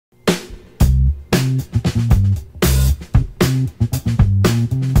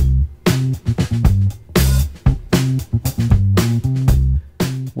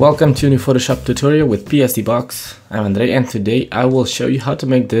Welcome to a new Photoshop tutorial with PSD Box. I'm Andre, and today I will show you how to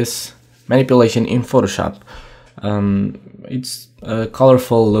make this manipulation in Photoshop. It's a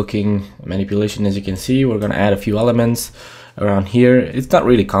colorful looking manipulation. As you can see, we're going to add a few elements around here. It's not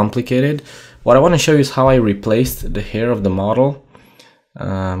really complicated. What I want to show you is how I replaced the hair of the model.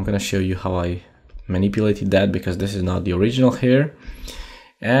 I'm going to show you how I manipulated that because this is not the original hair,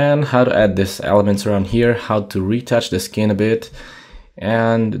 and how to add these elements around here, how to retouch the skin a bit.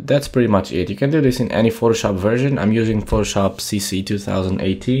 And that's pretty much it. You can do this in any Photoshop version. I'm using Photoshop CC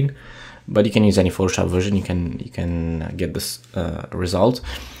 2018, but you can use any Photoshop version. You can get this result.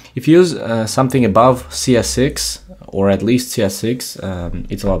 If you use something above CS6 or at least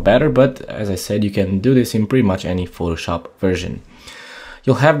CS6, it's a lot better. But as I said, you can do this in pretty much any Photoshop version.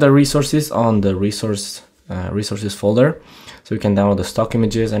 You'll have the resources on the resources folder, so you can download the stock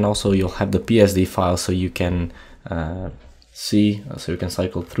images, and also you'll have the PSD file, so you can so you can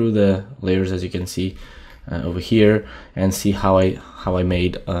cycle through the layers, as you can see over here, and see how I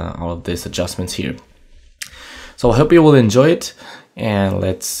made all of these adjustments here. So I hope you will enjoy it, and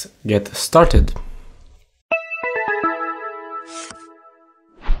let's get started.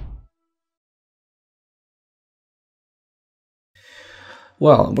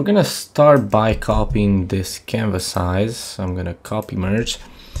 Well, we're gonna start by copying this canvas size. So I'm gonna copy merge,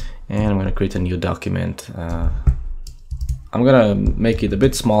 and I'm gonna create a new document. I'm gonna make it a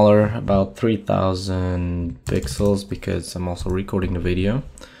bit smaller, about 3000 pixels, because I'm also recording the video,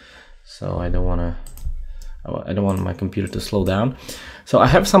 so I don't want my computer to slow down. So I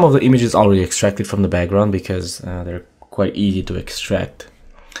have some of the images already extracted from the background because they're quite easy to extract.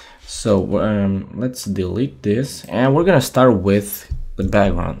 So let's delete this, and we're gonna start with the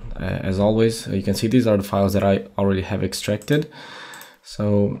background. As always, you can see these are the files that I already have extracted.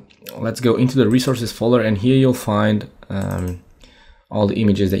 So let's go into the resources folder, and here you'll find all the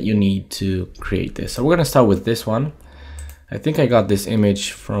images that you need to create this. So we're going to start with this one. I think I got this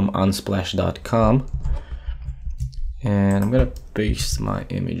image from unsplash.com, and I'm going to paste my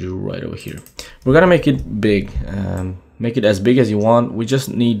image right over here. We're going to make it big, make it as big as you want. We just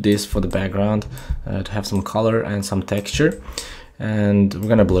need this for the background to have some color and some texture, and we're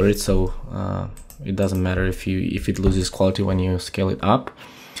going to blur it, so it doesn't matter if it loses quality when you scale it up.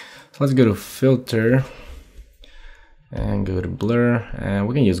 So let's go to filter and go to blur, and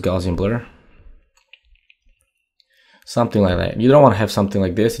we can use Gaussian blur, something like that. You don't want to have something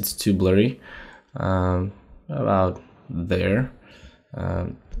like this, it's too blurry. About there.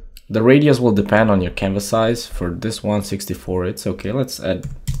 The radius will depend on your canvas size. For this one, 64, it's okay. Let's add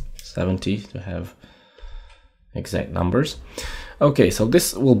 70 to have exact numbers. Okay, so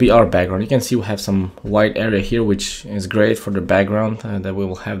this will be our background. You can see we have some white area here, which is great for the background that we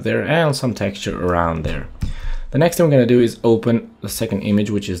will have there, and some texture around there. The next thing we're going to do is open the second image,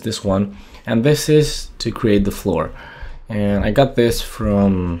 which is this one, and this is to create the floor. And I got this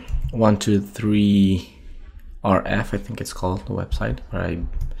from 123RF, I think it's called, the website where I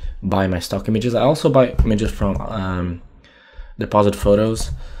buy my stock images. I also buy images from Deposit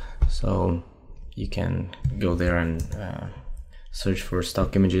Photos, so you can go there and search for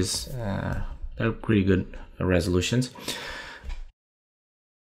stock images. They're pretty good resolutions.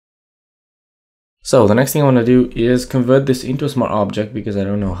 So the next thing I want to do is convert this into a smart object, because I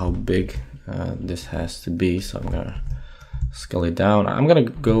don't know how big this has to be, so I'm gonna scale it down. I'm gonna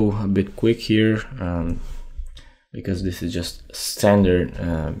go a bit quick here because this is just standard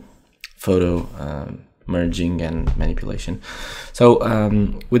photo merging and manipulation. So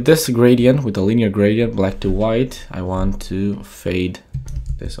with this gradient, with the linear gradient, black to white, I want to fade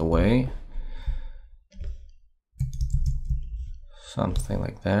this away, something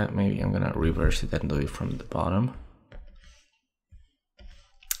like that. Maybe I'm gonna reverse it and do it from the bottom.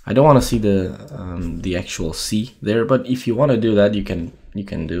 I don't want to see the actual C there, but if you want to do that, you can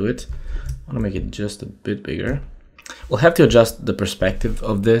do it. I want to make it just a bit bigger. We'll have to adjust the perspective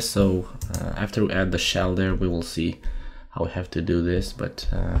of this, so after we add the shell there, we will see how we have to do this, but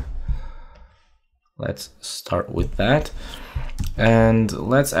let's start with that. And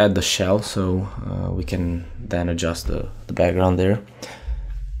let's add the shell, so we can then adjust the background there.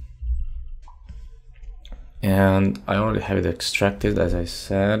 And I already have it extracted, as I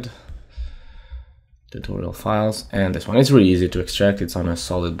said, tutorial files, and this one is really easy to extract. It's on a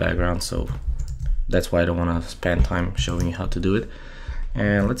solid background, so that's why I don't want to spend time showing you how to do it.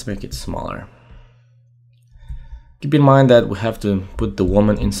 And let's make it smaller. Keep in mind that we have to put the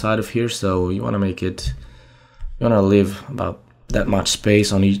woman inside of here, so you want to make it, you want to leave about that much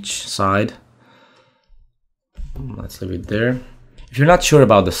space on each side. let's leave it there. If you're not sure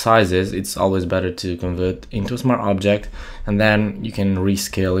about the sizes, it's always better to convert into a smart object, and then you can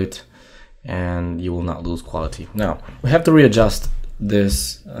rescale it and you will not lose quality. Now we have to readjust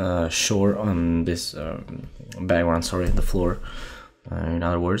this shore on this background, sorry, the floor, in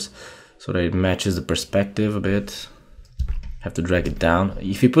other words, so that it matches the perspective a bit. Have to drag it down.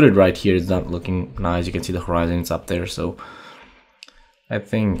 If you put it right here, it's not looking nice. You can see the horizon, it's up there, so I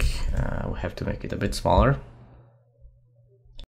think we have to make it a bit smaller.